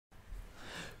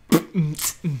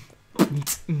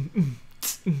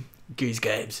Geese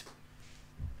Games.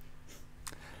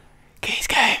 Geese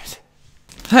Games.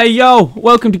 Hey yo,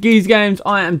 welcome to Geese Games.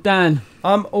 I am Dan.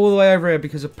 I'm all the way over here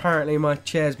because apparently my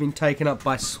chair's been taken up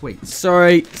by sweets.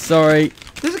 Sorry.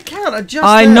 There's a counter just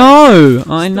I there.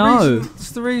 know.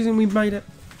 It's the reason we made it.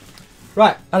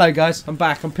 Right, hello guys. I'm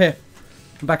back. I'm Pip.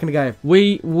 I'm back in the game.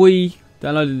 We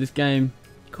downloaded this game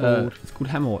called it's called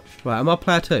Hammerwatch. Right, am I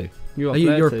player 2?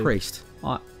 You're a priest.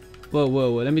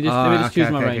 Whoa. Let me just choose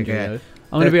my ranger. Okay. Though.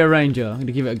 I'm gonna be a ranger. I'm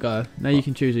gonna give it a go. Now you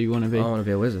can choose who you want to be. I want to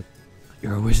be a wizard.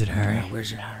 You're a wizard, Harry. I'm a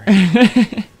wizard, Harry.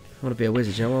 I want to be a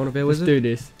wizard. You know, I want to be a wizard. Let's do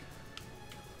this.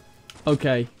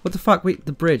 Okay. What the fuck? Wait,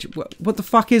 the bridge. What the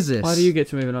fuck is this? Why do you get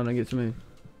to move and I don't get to move?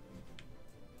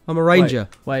 I'm a ranger.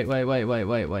 Wait.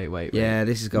 Yeah,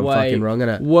 this has gone fucking wrong, isn't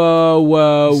it?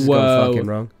 Whoa. This has gone fucking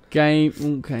wrong. Game.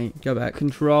 Okay. Go back.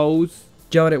 Controls.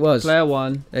 Do you know what it was? Player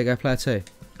 1. There you go, player 2.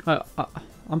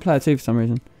 I'm player 2 for some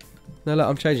reason. No, look,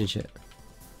 I'm changing shit.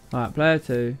 Alright, player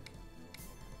 2.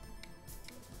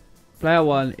 Player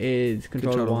 1 is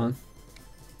controller 1.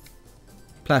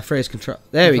 Player 3 is control.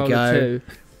 There we go. 2.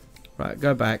 Right,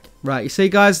 go back. Right, you see,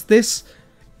 guys, this.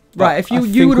 Right, if you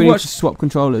would would have watched, swap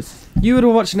controllers. you would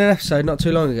have watched an episode not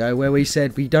too long ago where we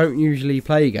said we don't usually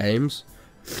play games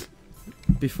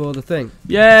before the thing.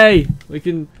 Yay! We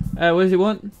can. What does it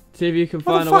want? See if you can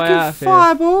find a way out of here.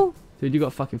 Fireball. Dude, you got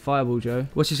a fucking fireball, Joe.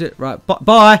 What's it? Right,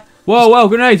 bye. Whoa,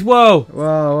 grenades! Whoa!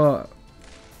 Whoa.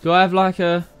 Do I have like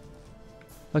a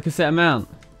set amount?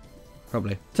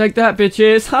 Probably. Take that,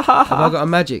 bitches! Have I got a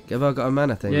magic? Have I got a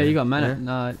mana thing? Yeah, you got a mana. Yeah?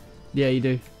 No, yeah, you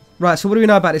do. Right, so what do we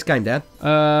know about this game, Dan?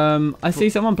 I see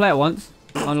someone play it once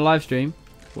on a live stream.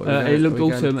 It looked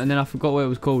awesome, and then I forgot what it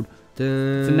was called.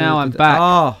 So now I'm back.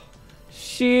 Oh,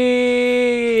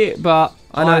 shit! But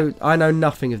I know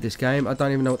nothing of this game. I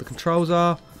don't even know what the controls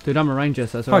are. Dude, I'm a ranger,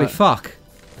 so that's Holy alright. fuck!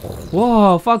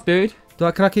 Whoa, fuck, dude.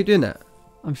 Can I keep doing that?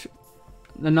 I'm sure.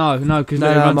 No, because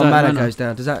my mana goes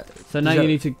down. Does that? So now you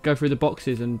need to go through the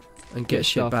boxes and get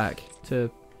shit back to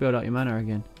build up your mana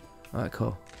again. Alright,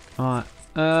 cool. Alright.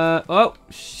 Oh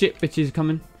shit, bitches are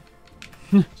coming.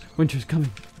 Winter's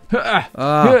coming.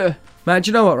 Man, do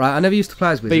you know what? Right, I never used to play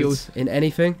as wizards Beetles. in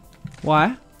anything.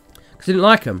 Why? Because I didn't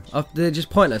like them. They're just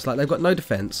pointless. Like they've got no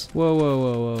defense.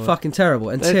 Whoa. Fucking terrible.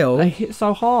 Until they hit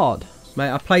so hard.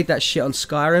 Mate, I played that shit on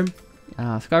Skyrim.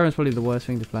 Skyrim's probably the worst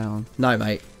thing to play on. No,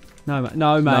 mate. No,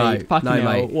 mate. Fucking hell.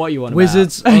 mate. What you want?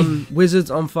 Wizards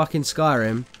on fucking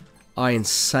Skyrim are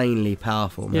insanely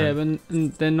powerful, man. Yeah,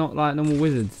 but they're not like normal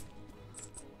wizards.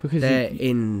 Because they're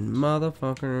in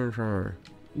motherfucking.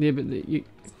 Yeah, but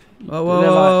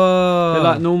whoa. They're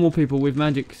like normal people with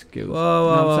magic skills. Whoa.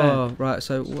 You know what I'm saying? Right,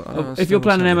 so if you're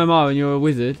playing an MMO and you're a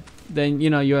wizard, then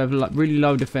you have like really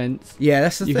low defense. Yeah,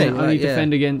 that's the thing. You can only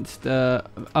defend against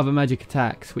other magic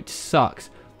attacks, which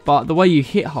sucks. But the way you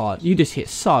hit hard, you just hit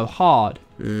so hard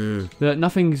that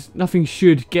nothing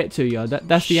should get to you.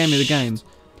 That's the aim of the game.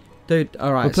 Dude,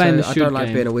 alright, so I don't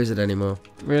like being a wizard anymore.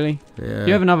 Really? Yeah.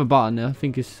 You have another button there, I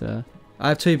think it's... I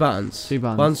have 2 buttons. 2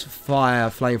 buttons. One's fire,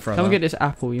 flamethrower. Come and get this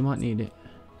apple, you might need it.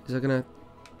 Is that gonna...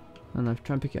 I don't know,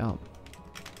 try and pick it up.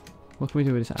 What can we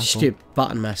do with this apple? Stupid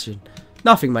button mashing.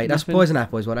 Nothing, mate. That's Nothing? poison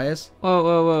apple is what that is.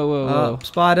 Whoa.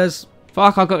 Spiders.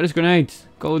 Fuck, I got this grenades.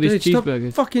 Got all these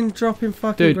cheeseburgers. Stop fucking dropping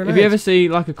fucking dude, grenades. if you ever see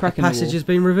like a crack in the wall... passage has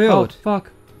been revealed. Oh,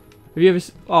 fuck. Have you ever...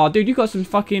 Oh, dude, you got some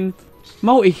fucking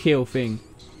multi-kill thing.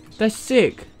 That's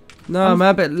sick. No,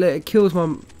 man, but it kills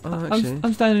my... Oh, actually.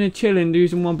 I'm standing there chilling,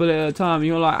 using 1 bullet at a time, and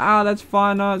you're like, that's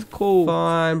fine, no, it's cool.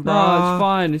 Fine, bro. No, it's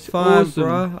fine, it's awesome.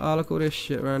 Bro. Oh, look at all this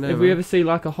shit around here, If we ever see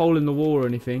like a hole in the wall or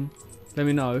anything, let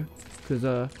me know,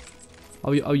 because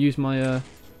I'll use my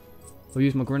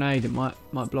grenade. It might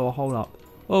blow a hole up.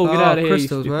 Oh, get out of here!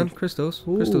 Crystals, man, crystals.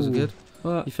 Ooh. Crystals are good.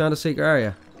 What? You found a secret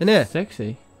area in here.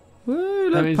 Sexy. Woo,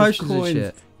 look, potions and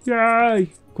shit. Yay!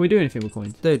 Can we do anything with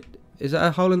coins? Dude, is that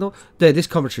a hole in the wall? Dude, this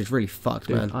commentary is really fucked,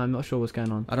 Dude, man. I'm not sure what's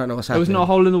going on. I don't know what's There happening. was not a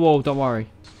hole in the wall. Don't worry.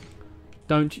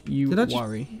 Don't you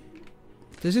worry.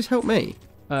 Does this help me?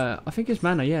 I think it's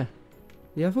mana. Yeah.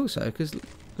 Yeah, I thought so. Because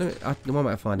the one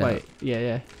way I find out. Wait.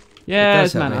 Yeah. Yeah,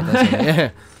 it's mana.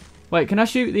 Yeah. Wait, can I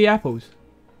shoot the apples?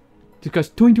 Just goes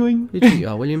twing twing.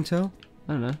 Oh, William Tell?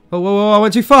 I don't know. Oh, whoa, I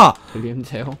went too far. William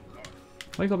Tell.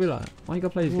 Why you gotta be like that? Why you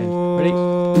gotta play this Whoa.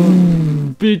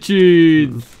 game? Ready?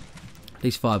 Bitches.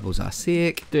 These fireballs are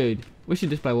sick. Dude, we should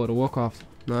just play World of Warcraft.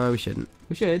 No, we shouldn't.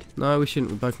 We should. No, we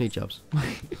shouldn't. We both need jobs.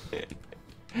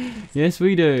 Yes,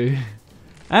 we do.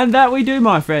 And that we do,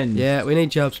 my friend. Yeah, we need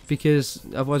jobs because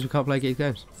otherwise we can't play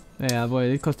games. Yeah, boy,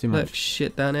 it costs too much. Look,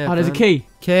 shit down here. Oh, there's a key.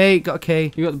 Key, got a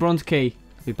key. You got the bronze key.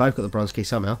 We both got the bronze key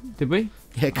somehow. Did we?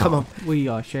 Yeah, come on. We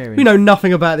are sharing. We know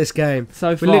nothing about this game.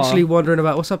 So far, We're literally wandering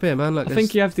about. What's up here, man? Look, I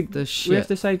think you have to. the shit. We have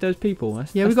to save those people.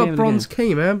 Yeah, we got bronze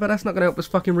key, man, but that's not gonna help us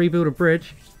fucking rebuild a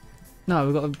bridge. No,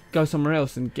 we've got to go somewhere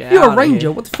else and get You're out a ranger. of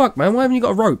here. What the fuck, man? Why haven't you got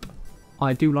a rope?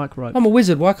 I do like rope. I'm a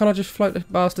wizard. Why can't I just float the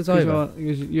bastards over?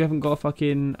 You haven't got a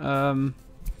fucking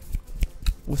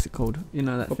what's it called? You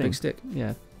know that What thing? big stick?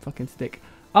 Yeah, fucking stick.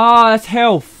 Ah, that's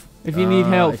health. If you need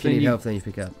health, if you need health, then you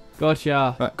pick up.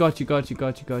 Gotcha. Right.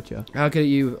 Gotcha. How good are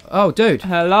you? Oh, dude.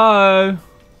 Hello.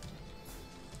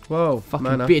 Whoa, Fucking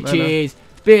mana. bitches.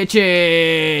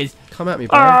 Come at me,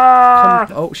 bro. Ah,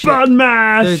 Oh shit. bun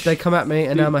mash. Dude, they come at me,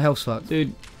 and now my health's fucked.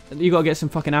 Dude, you gotta get some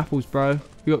fucking apples, bro.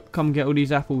 You got to come get all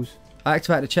these apples. I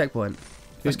activated the checkpoint.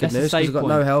 That's good That's a news, because save I've got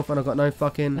no point. health, and I've got no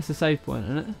fucking... That's a save point,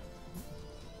 isn't it?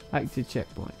 Active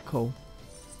checkpoint. Cool.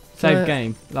 Save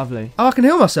game. Lovely. Oh, I can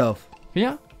heal myself.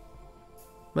 Yeah.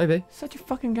 Maybe. Such a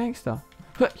fucking gangster.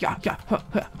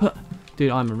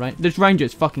 Dude, I'm a ranger. This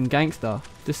ranger's fucking gangster.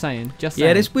 Just saying. Just saying.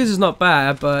 Yeah, this wizard's not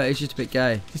bad, but it's just a bit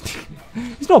gay.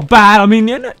 It's not bad. I mean,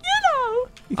 you know.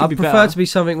 I prefer to be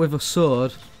something with a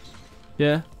sword.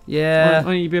 Yeah. Yeah.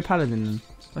 Why don't you be a paladin then?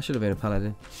 I should have been a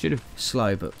paladin. Should have.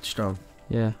 Slow, but strong.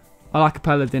 Yeah. I like a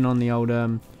paladin on the old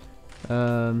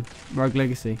Rogue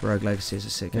Legacy. Rogue Legacy is a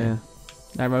sick game. Yeah.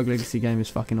 That Rogue Legacy game is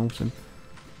fucking awesome.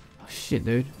 Oh shit,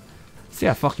 dude. See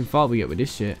how fucking far we get with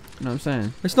this shit. You know what I'm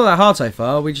saying? It's not that hard so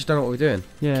far. We just don't know what we're doing.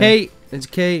 Yeah. Key. It's a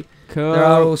key. Cool. There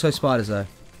are also spiders though.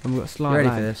 And we've got slime. You ready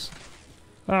for this?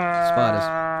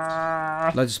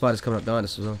 Spiders. Loads of spiders coming up behind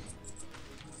us as well.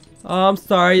 Oh, I'm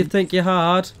sorry. You think you're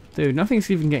hard? Dude, nothing's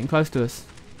even getting close to us.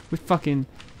 We're fucking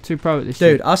too pro at this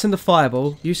shit. Dude, I send the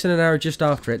fireball. You send an arrow just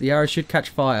after it. The arrow should catch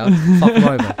fire. Fuck them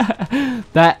over.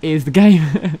 That is the game.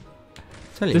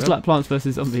 Tell you, Just man. like Plants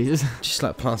vs Zombies. Just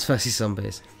like Plants vs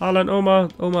Zombies. I learned all my.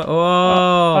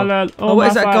 Oh, what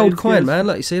is that gold coin, man?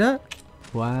 Look, you see that?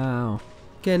 Wow.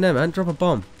 Get in there, man. Drop a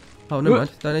bomb. Oh, never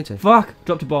mind. Don't need to. Fuck!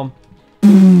 Dropped a bomb.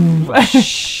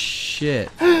 Shit.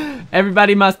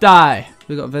 Everybody must die.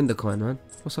 We got a vendor coin, man.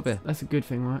 What's up here? That's a good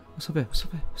thing, right? What's up here? What's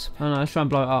up here? What's up here? Oh no, let's try and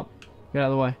blow it up. Get out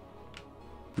of the way.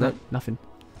 Nope. Nothing.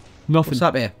 Nothing. What's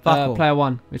up here? Fuck all. Player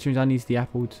 1, which means I need the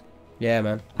apples. Yeah,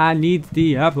 man. I need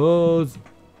the apples.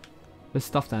 There's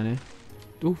stuff down here.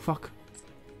 Oh fuck.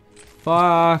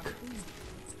 Fuck.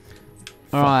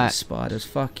 Alright. Spiders.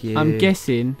 Fuck you. I'm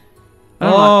guessing.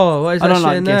 Oh, what is I that don't shit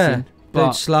like in guessing. there? But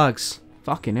Dude, slugs.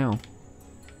 fucking hell.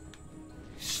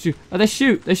 Shoot. Oh, they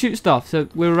shoot stuff. So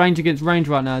we're range against range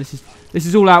right now. This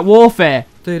is all out warfare.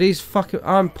 Dude, he's fucking...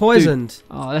 I'm poisoned. Dude.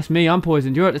 Oh, that's me. I'm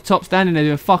poisoned. You're at the top standing there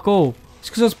doing fuck all. It's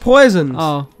because I was poisoned.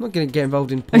 Oh. I'm not going to get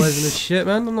involved in poisonous shit,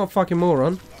 man. I'm not a fucking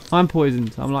moron. I'm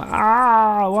poisoned. I'm like,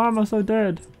 why am I so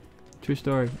dead? True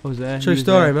story. I was there. True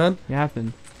story, man. It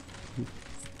happened.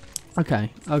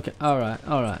 Okay.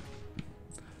 Alright.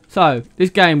 So, this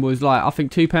game was like, I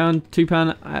think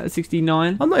 £2 at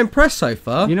 69. I'm not impressed so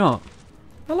far. You're not?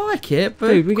 I like it, but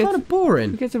Dude, it's kind of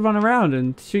boring. We get to run around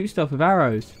and shoot stuff with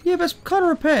arrows. Yeah, but it's kind of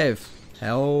repetitive.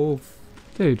 Health.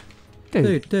 Dude.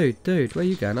 Dude, where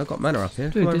you going? I've got mana up here.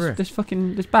 Dude, Come over here.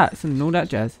 there's bats and all that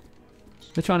jazz.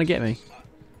 They're trying to get me.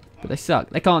 But they suck.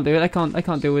 They can't do it. They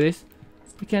can't deal with this.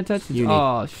 You can't touch this. You need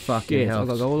Oh, fucking shit. health. I've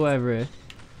got to go all the way over here.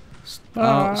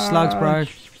 Oh, slugs, bro.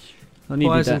 I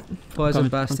need that. Poison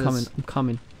bastards. I'm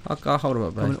coming. I'll hold them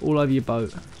up, Coming babe. all over your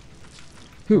boat.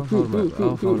 I'll hold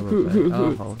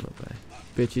them up, babe.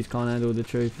 Bitches can't handle the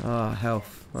truth. Ah,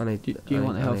 health. I need. Do you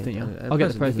want the health, don't you? I'll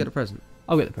get the present. You get a present.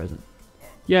 I'll get the present.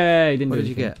 Yay! Didn't What do did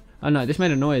you anything. get? I know. This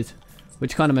made a noise,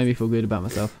 which kind of made me feel good about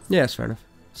myself. Yeah, that's fair enough.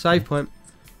 Save point.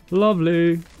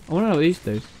 Lovely. I want to know what these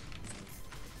do.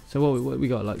 So what we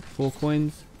got? Like 4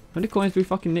 coins. How many coins do we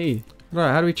fucking need?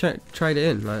 Right, how do we trade it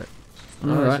in? Like,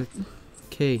 Alright.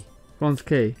 Key. Bronze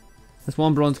key. That's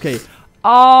 1 bronze key.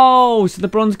 Oh, so the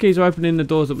bronze keys are opening the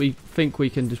doors that we think we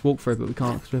can just walk through, but we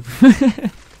can't.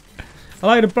 I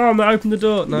like the bomb that opened the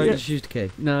door. No, Yeah. you just used the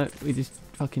key. No, we just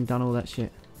fucking done all that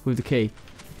shit with the key.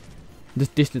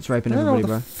 Just distance raping I don't know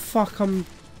everybody, what the fuck I'm...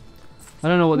 bro. I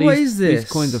don't know what is these this?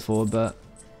 coins are for, but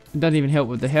it doesn't even help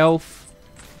with the health.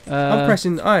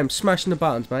 I am smashing the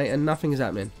buttons, mate, and nothing is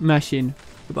happening. Mashing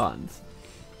the buttons.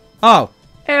 Oh,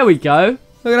 There we go.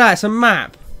 look at that, it's a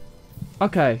map.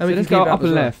 Okay, so we let's can go keep it up up as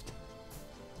and well. left.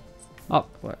 Up.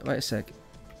 Wait a sec.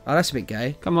 Oh, that's a bit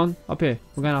gay. Come on, up here.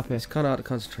 We're going up here. It's kind of hard to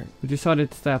concentrate. We decided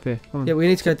to stay up here. Come on. Yeah, we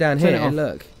need to go down Turn it here. off.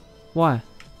 Look. Why?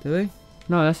 Do we?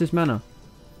 No, that's just mana.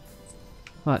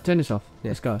 Right, turn this off. Yeah.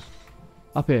 Let's go.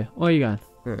 Up here. Where are you going?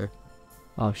 Uh-uh.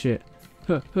 Oh, shit.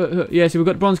 Yeah, so we've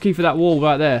got the bronze key for that wall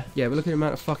right there. Yeah, but look at the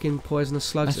amount of fucking poisonous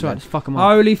slugs. That's right, just fuck them up.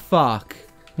 Holy fuck.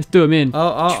 Let's do them in.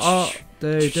 Oh.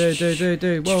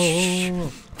 Dude. Whoa.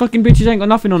 fucking bitches ain't got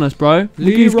nothing on us, bro.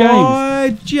 These games.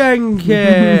 Leroy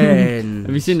Jenkins.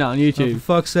 Have you seen that on YouTube? Oh, for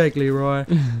fuck's sake, Leroy.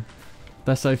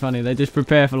 That's so funny. They just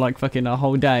prepare for like fucking a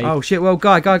whole day. Oh shit, well,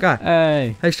 guy.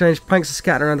 Hey. Hey, Strange, planks are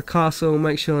scattered around the castle.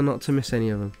 Make sure not to miss any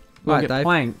of them. We'll Right, get Dave.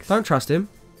 planks. Don't trust him.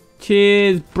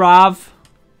 Cheers, bruv.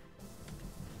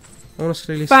 I want to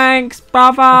steal his Thanks,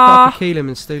 I'll brother. fucking kill him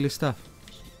and steal his stuff.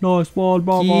 Nice one,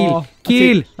 brother.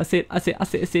 Kill. I see.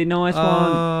 Nice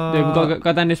one. Dude, we've got to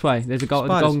go down this way. There's a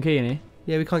golden key in here.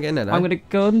 Yeah, we can't get in there, though. I'm going to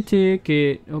golden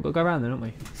ticket. We've got to go around there, don't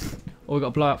we? Or we've got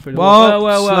to blow up through the Whoa,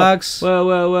 wall. slugs.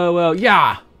 Well.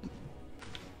 Yeah.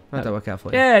 How'd that work out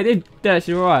for you? Yeah, it did. That's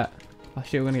alright. Oh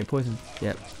shit, we're going to get poisoned.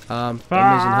 Yep. I'm losing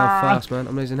health fast, man.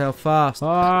 I'm losing health fast.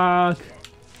 Fuck.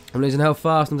 I'm losing health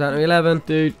fast. I'm down to 11.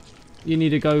 Dude, you need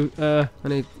to go, I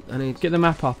need. get the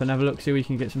map up and have a look, see where you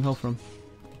can get some health from.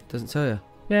 Doesn't tell you.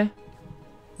 Yeah.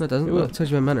 No, it doesn't. It Well, will. it tells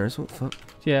you where mana is. What the fuck?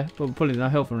 Yeah, but we're probably no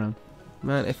health around.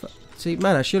 Man, if. See,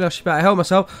 mana, surely I should better help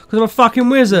myself because I'm a fucking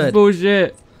wizard.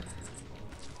 Bullshit.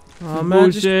 Oh, man.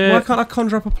 Bullshit. Why can't I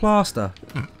conjure up a plaster?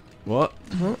 What?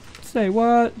 Say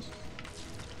what?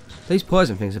 These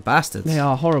poison things are bastards. They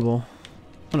are horrible.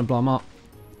 I'm gonna blow them up.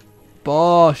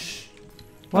 Bosh.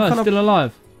 Why Oh, can't I- still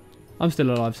alive. I'm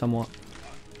still alive somewhat.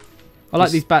 I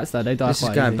like these bats though, they die This is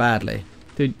quite going easy. badly.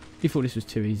 Dude, you thought this was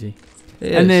too easy.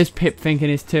 It And is. there's Pip thinking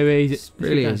it's too easy. It's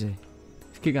really easy.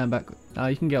 Let's keep going back. Oh,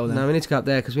 you can get all that. No, we need to go up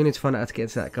there because we need to find out how to get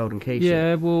to that golden key.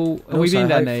 Yeah, well, And have we also, been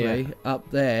down there yet? hopefully,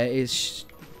 up there is.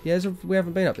 Yeah, we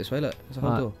haven't been up this way. Look, there's a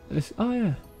whole door. Oh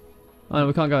yeah. Oh no,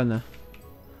 we can't go in there.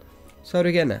 So how do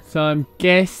we get in there? So I'm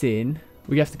guessing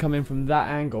we have to come in from that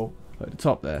angle at the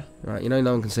top there. Right, you know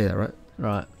no one can see that, right?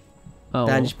 Right. Oh.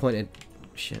 Dan just pointed.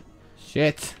 Shit.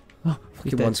 Shit. Oh, he's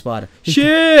Fucking dead. one spider. He's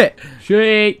Shit!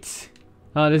 Shit.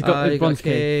 Oh, there's You bronze got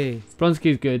key. Bronze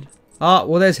key's good. Ah,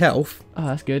 well, there's health. Oh,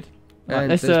 that's good. Right, And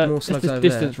let's there's more let's slugs just over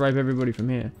distance rape everybody from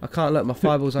here. I can't look. My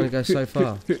fireballs only go so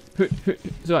far.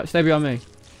 It's alright, stay behind me.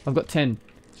 I've got 10.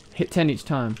 Hit 10 each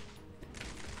time.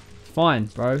 It's fine,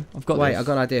 bro. I've got Wait, this. I've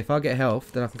got an idea. If I get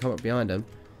health, then I can come up behind them.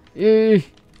 Yeah.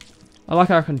 I like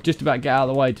how I can just about get out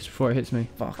of the way just before it hits me.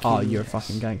 Fucking Oh, you're a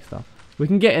fucking gangster. We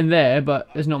can get in there, but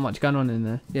there's not much going on in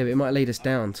there. Yeah, but it might lead us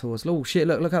down towards. Oh shit!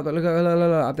 Look up! Look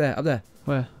up there!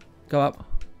 Where? Go up.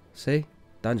 See?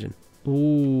 Dungeon.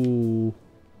 Ooh.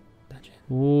 Dungeon.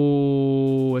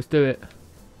 Ooh. Let's do it.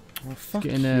 Oh, fuck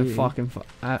Get in there, you. fucking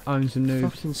own some noobs.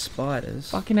 Fucking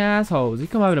spiders. Fucking assholes. You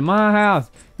come over to my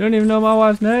house. You don't even know my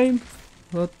wife's name.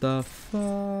 What the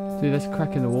fuck? Dude, that's a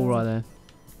crack in the wall right there.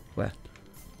 Where?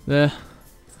 There.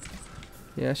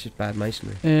 Yeah, that's just bad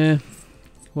masonry. Yeah.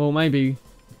 Well, maybe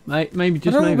just I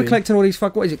don't know maybe. we're collecting all these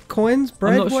what is it? Coins?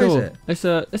 Bread? I'm not What is sure. it?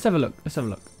 Let's have a look. Let's have a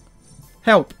look.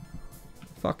 Help!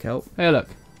 Fuck help. Hey, look.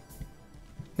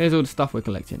 Here's all the stuff we're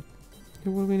collecting.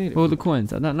 Yeah, what do we need it All for? the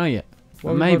coins. I don't know yet.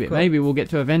 What But have we both got? maybe we'll get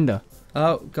to a vendor.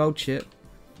 Oh, gold chip.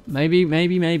 Maybe.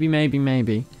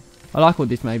 I like all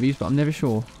these maybes, but I'm never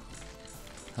sure.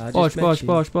 I just Bosh, met bosh, you,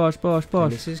 bosh, bosh, bosh, and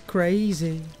bosh. This is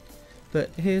crazy. But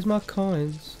here's my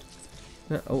coins.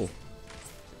 Oh,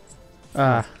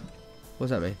 Ah. what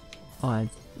does that mean?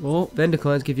 Well, Vendor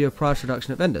coins give you a price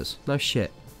reduction at vendors. No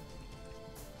shit.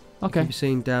 okay. Can be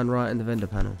seen down right in the vendor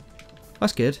panel.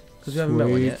 That's good, because we haven't met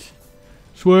one yet.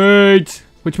 Sweet.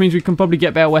 Which means we can probably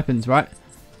get better weapons, right?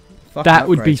 Fucking That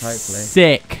would be upgrades, hopefully.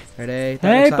 sick. Ready? That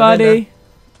Hey, looks like a vendor. buddy.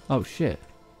 Oh, shit.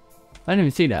 I didn't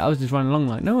even see that. I was just running along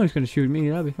like, no one's going to shoot me.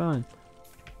 That'll be fine.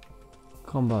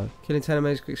 Combo. Killing 10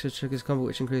 enemies quick triggers combo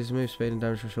which increases move speed and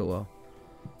damage for a short while.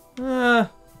 Ah.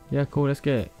 Yeah, cool. Let's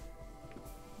get it.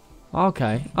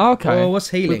 Okay. Okay. Oh, what's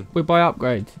healing? We buy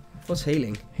upgrades. What's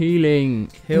healing?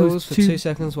 Healing. Heals for 2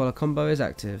 seconds while a combo is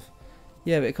active.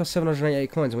 Yeah, but it costs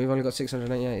 788 coins and we've only got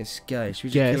 688. It's gay. Should we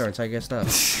just Yes. kill her and take her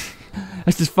stuff?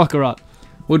 Let's just fuck her up.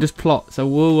 We'll just plot. So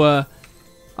we'll,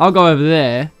 I'll go over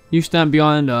there. You stand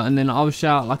behind her, and then I'll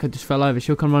shout like I just fell over.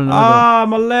 She'll come running over. Ah,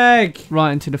 my leg!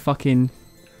 Right into the fucking...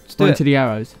 Let's do Right it. into the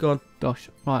arrows. Go on. Dosh.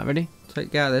 Right, ready?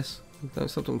 Get out of this. Don't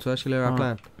stop talking to her. She'll hear our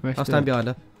Alright. plan. I'll stand behind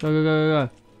her. Go, go, go, go,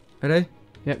 go. Ready?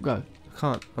 Yep, go. I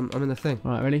can't. I'm in the thing.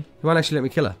 Right, ready? You won't actually let me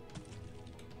kill her.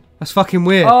 That's fucking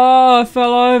weird. Oh, I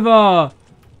fell over.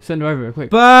 Send her over here, quick.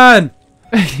 Burn!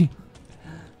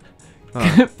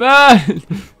 Alright. Burn!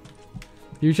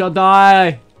 You shall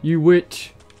die, you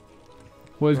witch.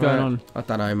 What is going Right. on? I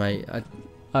don't know, mate. I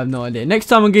have no idea. Next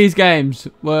time on Geese Games,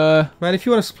 Man, if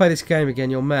you want us to play this game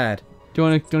again, you're mad. do you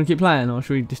want to keep playing, or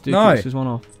should we just do No. this as one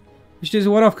off? You should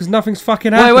do one off because nothing's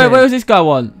fucking Wait, happening. wait, where was this guy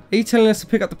want? He's telling us to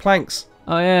pick up the planks.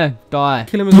 Oh yeah, die.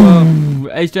 Kill him as well.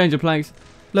 Exchange of planks.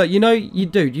 Look, you know,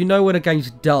 you know when a game's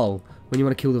dull when you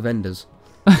want to kill the vendors.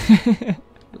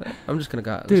 I'm just gonna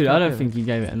go. let's Dude, go I don't kill think you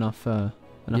gave it enough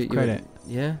enough credit.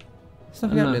 Yeah. There's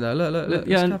nothing happening though. Look.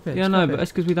 Yeah, Escapest, yeah, no, but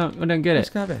that's because we don't get it.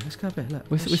 Escapest, look.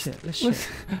 Let's Let's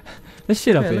let's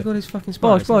shit up here. Look at all these fucking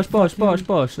spiders.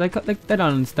 Bosh. They don't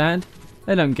understand.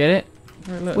 They don't get it.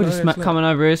 Look, We're just coming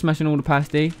over here, smashing all the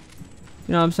pasty. You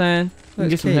know what I'm saying? We can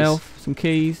get some health, some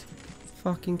keys.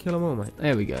 Fucking kill them all, mate.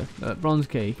 There we go. Bronze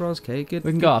key. Bronze key, good.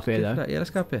 We can go up here though. Yeah, let's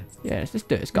go up here. Yeah, let's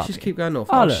do it. Let's just keep going north.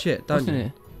 Oh, Oh look, shit, what's don't in you?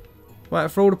 here?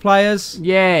 Wait for all the players.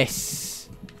 Yes.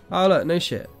 Oh look, new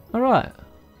shit. All right,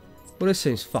 Well, this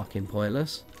seems fucking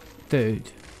pointless.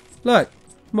 dude. Look,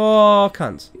 more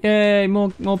cunts. Yay, more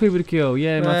people to kill.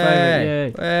 Yay, my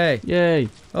favourite. Hey. Yay.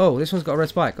 Oh, this one's got a red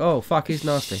spike. Oh fuck, he's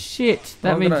nasty. Shit,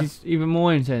 that I'm means gonna- it's even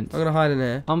more intense. I'm gonna hide in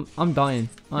here. I'm dying.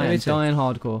 I me am too. dying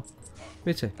hardcore.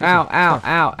 Me too.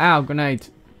 Ow, grenade.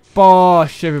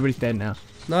 Bosh, everybody's dead now.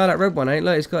 No, that red one ain't.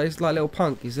 Look, he's got his like little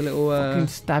punk. He's a little Fucking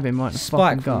stab him right in the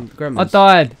spike fucking from gut. Gremlins. I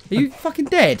died. Are you fucking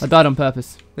dead? I died on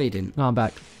purpose. No, you didn't. No, I'm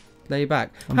back. No, you're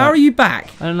back. I'm How back. are you back?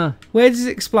 I don't know. Where does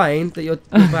it explain that you're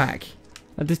back?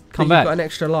 I just That come you've back. got an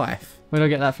extra life. Where did I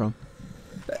get that from?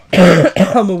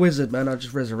 I'm a wizard, man. I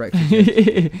just resurrected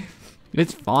you.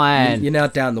 It's fine. You're now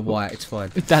down the white. It's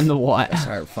fine. It's down the white. That's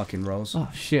how it fucking rolls. Oh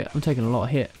shit, I'm taking a lot of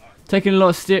hit. Taking a lot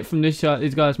of stick from these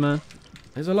guys, man.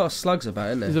 There's a lot of slugs about,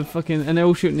 isn't there? There's a fucking, and they're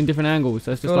all shooting in different angles.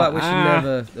 So it's I just feel like like, we should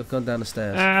never have gone down the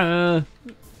stairs.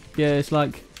 Yeah, it's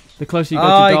like the closer you go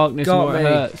Oh, to darkness, the got more it me.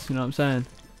 hurts. You know what I'm saying?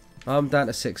 I'm down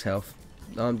to 6 health.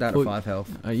 I'm down to Well, 5 health.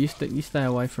 You stay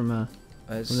away from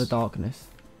the darkness.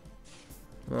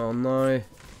 Oh no.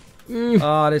 Ooh,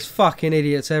 Oh, there's fucking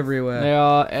idiots everywhere. they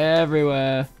are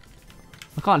everywhere.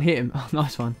 I can't hit him. Oh,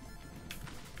 nice one.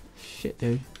 Shit,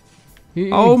 dude.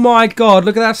 Oh my god,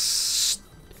 look at that.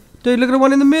 Dude, look at the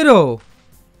one in the middle.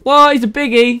 Whoa, he's a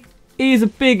biggie. He's a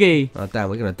biggie. Oh, damn,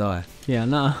 we're going to die. Yeah,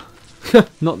 no.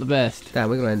 Not the best. Damn,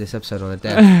 we're going to end this episode on a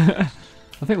death.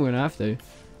 I think we're gonna have to,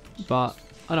 but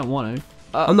I don't want to.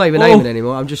 I'm not even aiming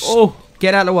anymore. I'm just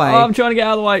get out of the way. I'm trying to get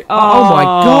out of the way. Oh my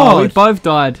god. We both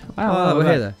died. Wow, Oh, we're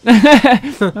here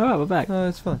though. Alright, we're back. Oh,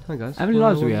 it's fine. Hi, guys. How many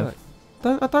lives do we have?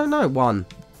 I don't know. One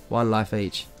life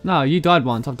each. No, you died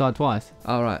once. I've died twice.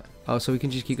 All right. Oh, so we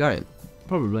can just keep going.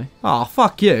 Probably. Oh,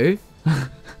 fuck you.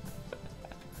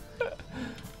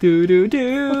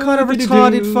 What kind of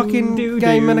retarded fucking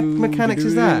game mechanics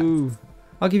is that?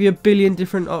 I'll give you 1 billion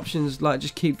different options. Like,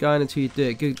 just keep going until you do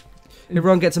it. Good.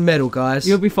 Everyone gets a medal, guys.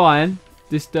 You'll be fine.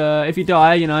 Just if you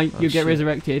die, you know, you'll get shit.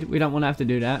 resurrected. We don't want to have to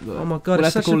do that. But Oh my god, we'll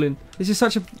it's have to call in. this is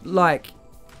such a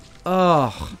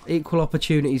equal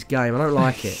opportunities game. I don't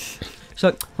like it. It's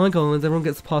like, hi guys, everyone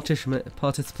gets the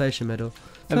participation medal.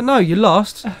 So no, you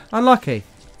lost. Unlucky.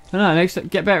 No, next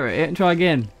get better at it and try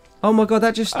again. Oh my god,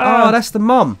 that just that's the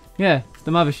mum. Yeah, it's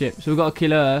the mothership. So we've got to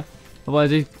kill her. Otherwise,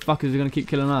 these fuckers are gonna keep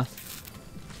killing us.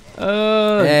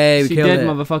 Hey, we she killed dead, it.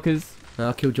 motherfuckers.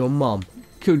 I killed your mum.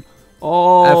 Killed.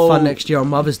 Oh. Have fun next year on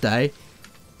Mother's Day.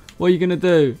 What are you gonna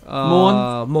do?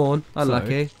 Mourn? Mourn.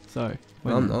 Unlucky. Sorry.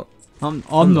 Well, I'm not.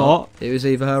 I'm not. It was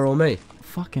either her or me.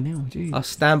 Fucking hell, jeez. I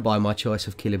stand by my choice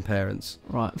of killing parents.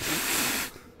 Right.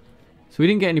 So we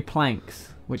didn't get any planks,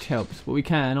 which helps. But we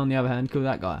can, on the other hand, kill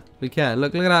that guy. We can.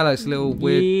 Look at that. It's a little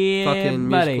weird Yeah, fucking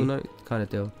buddy. musical note kind of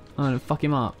deal. I'm gonna fuck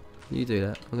him up. You do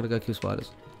that. I'm gonna go kill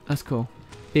spiders. That's cool.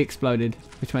 He exploded,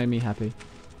 which made me happy.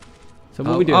 So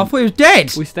what are we doing? I thought he was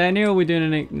dead. We staying here or are we doing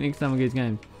the next time we get this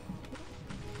game?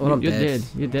 Well, I'm You're dead. dead.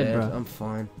 You're dead, bro. I'm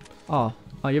fine. Oh,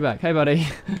 you're back. Hey, buddy.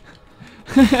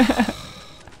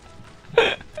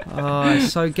 Oh,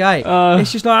 it's so gay.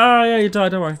 It's just like, oh yeah, you died.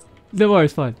 Don't worry. Don't worry,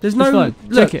 it's fine. There's It's no fine.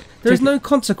 look. Check it. There's Check no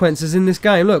consequences in this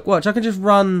game. Look, watch. I can just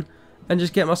run and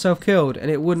just get myself killed,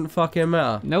 and it wouldn't fucking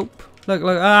matter. it. Nope. Look,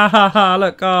 ha ha.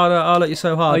 Look, oh, look, you're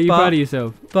so hard. Are you proud of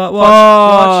yourself? But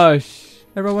watch. Gosh.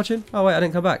 Everyone watching? Oh wait, I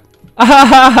didn't come back.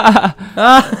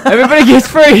 Everybody gets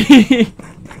free.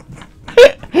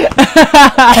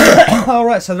 All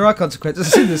right, so there are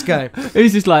consequences in this game.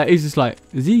 he's just like,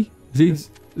 is he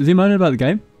moaning about the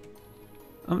game?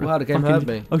 Wow, the game heard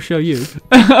me. I'll show you.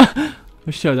 I'll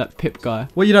show that Pip guy.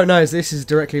 What you don't know is this is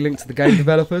directly linked to the game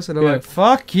developers, and I'm Yeah. like,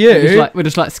 fuck you. We're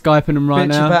just like Skyping them right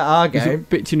Bitch now. about our Just game.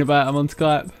 bitching about them on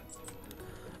Skype.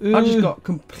 I just got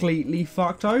completely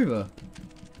fucked over.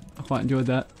 I quite enjoyed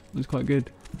that. It was quite good.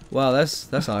 Well,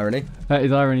 that's irony. That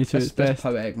is irony to That's its best.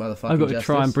 poetic motherfucking I've got to justice.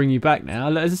 try and bring you back now.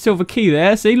 Look, there's a silver key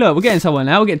there. See, look, we're getting somewhere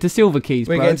now. We're getting to silver keys,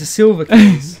 We're bro. getting to silver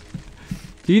keys.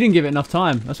 So you didn't give it enough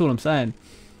time. That's all I'm saying.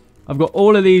 I've got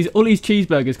all these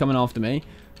cheeseburgers coming after me.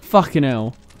 Fucking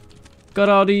hell. Got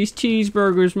all these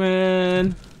cheeseburgers,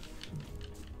 man.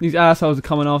 These assholes are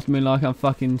coming after me like I'm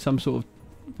fucking some sort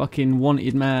of fucking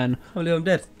wanted man. Holy, I'm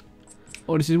dead.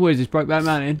 Oh, this is what is this? Brokeback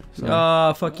Mountain?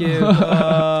 Ah, fuck you.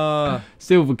 Ah.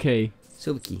 Silver key.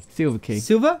 Silver key. Silver key.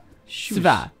 Silver?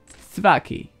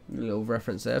 Svaki. A little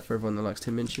reference there for everyone that likes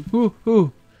Tim Minchin.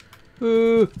 Ooh.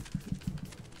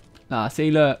 Ah,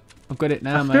 see, look. I've got it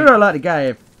now, mate. I like the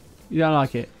game. You don't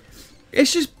like it?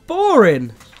 It's just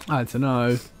boring. I don't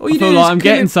know. All you I feel do like is I'm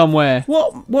getting somewhere.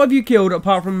 What have you killed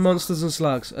apart from monsters and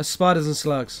slugs? Spiders and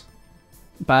slugs.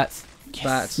 Bats. Yes.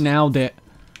 Bats. Nailed it.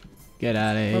 Get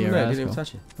out of here, Oh, you no, didn't rascal. even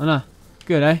touch it. I know.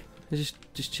 Good, eh? It just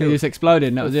It chilled. just exploded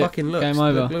and that was it. Fucking looks. Game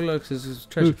over. Look, there's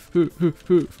treasure.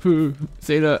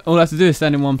 See, look, all I have to do is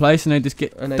stand in one place and they just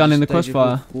get And they done in the they just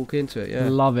crossfire. Walk into it, yeah.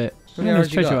 Love it. How many There's arrows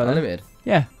you treasure got? right there. Unlimited?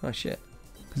 Yeah, Oh, shit.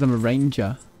 because I'm a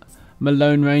ranger. I'm a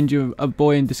lone ranger, a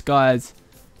boy in disguise.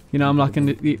 You know, I'm like in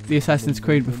the Assassin's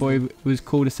Creed before he was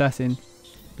called Assassin.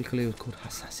 Because he was called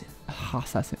Assassin.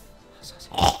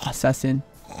 Assassin.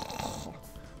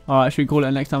 Alright, should we call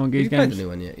it next time on Goose Have you played Games? the new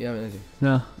one yet? Yeah, I haven't, have you?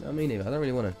 No. No, me neither. I don't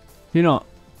really want to. You're not?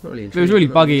 Not really It was really intrigued,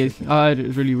 not buggy. interested. I heard it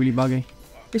was really, really buggy.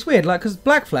 It's weird, like, because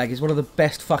Black Flag is one of the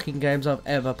best fucking games I've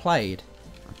ever played.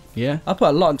 Yeah? I put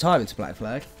a lot of time into Black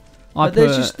Flag. I But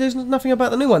there's nothing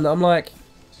about the new one that I'm like,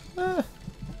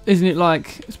 Isn't it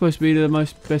like supposed to be the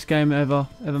best game ever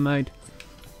made?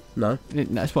 no.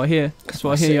 That's what I hear. That's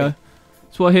what I Vice hear, yo. City.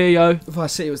 That's what I hear, yo.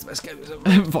 Vice City was the best game ever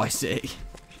made. Vice City.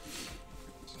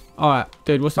 Alright,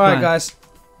 dude, what's the plan? Alright, guys.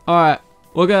 Alright,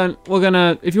 we're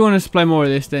gonna, if you want us to play more of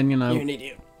this, then, you know, You're an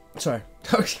idiot. Sorry.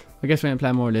 I guess we're gonna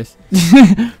play more of this.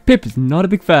 Pip is not a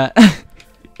big fan.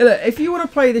 Look, if you want to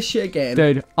play this shit again,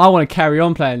 Dude, I want to carry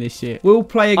on playing this shit. we'll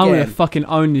play I'm again. gonna fucking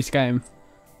own this game.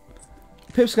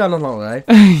 Pip's going on holiday.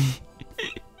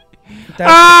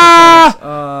 Ah!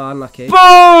 Oh, unlucky.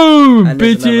 Boom! And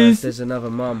Bitches! there's another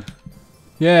mum.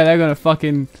 Yeah, they're gonna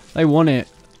fucking, they want it.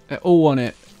 They all want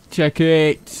it. Check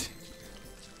it.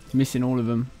 Missing all of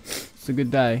them. It's a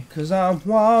good day. Because I'm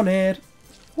wanted.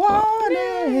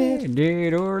 Wanted.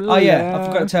 Dead or Oh, yeah, I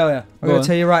forgot to tell you. I'm Go going on. to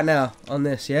tell you right now on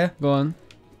this, yeah? Go on.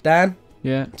 Dan,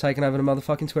 Yeah. taking over the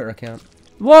motherfucking Twitter account.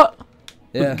 What?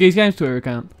 Yeah. Geese Games Twitter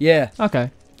account. Yeah.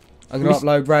 Okay. I'm going to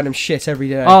upload random shit every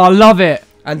day. Oh, I love it.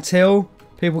 Until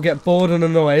people get bored and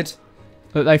annoyed.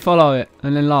 But they follow it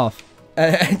and then laugh.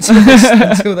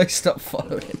 Until they stop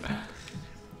following.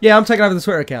 Yeah, I'm taking over the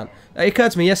Twitter account. It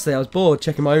occurred to me yesterday, I was bored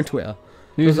checking my own Twitter.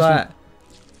 I was like,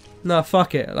 no,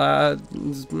 fuck it. Like,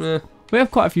 we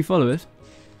have quite a few followers.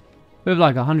 We have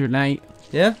like 108.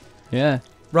 yeah? Yeah.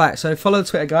 Right, so follow the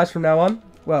Twitter, guys, from now on.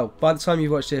 Well, by the time you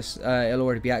watch this, it'll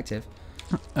already be active.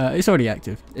 It's already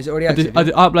active. Is it already I, active? I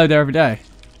upload there every day.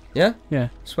 Yeah? Yeah.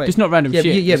 Sweet. Just not random yeah,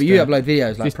 shit. but you upload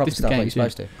videos, like just- proper just stuff like you're games, yeah.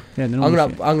 supposed to. Yeah, the I'm normal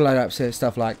gonna shit. load up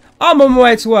stuff like, I'm on my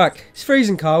way to work. It's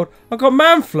freezing cold. I've got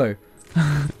man flu.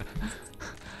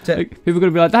 Like, people are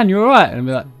gonna be like, Dan, you alright? And I'll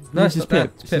be like, No, no, it's it's just not Dan,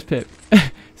 Pip. it's It's just Pip.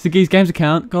 It's the Geese Games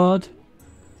account. God.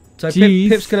 So Jeez.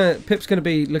 Pip's gonna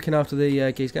be looking after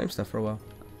the Geese Game stuff for a while.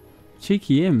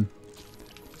 Cheeky him.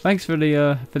 Thanks for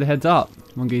the heads up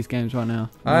on Geese Games right now.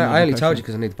 I only told you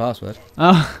because I need the password.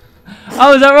 Oh,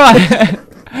 oh, is that right?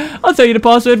 I'll tell you the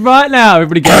password right now.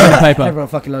 Everybody get a pen and paper. Everyone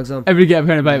fucking logs on. Everybody get a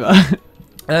pen and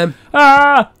paper.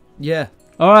 Ah! Yeah.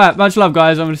 All right, much love,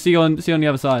 guys. I'm gonna see you on the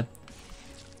other side.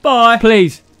 Bye.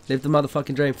 Please. Live the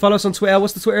motherfucking dream. Follow us on Twitter.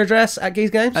 What's the Twitter address? At Geese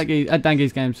Games? At Dan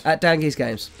Geese Games. At Dan Geese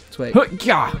Games. Sweet. Boom.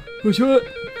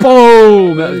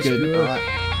 That was good.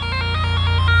 Alright.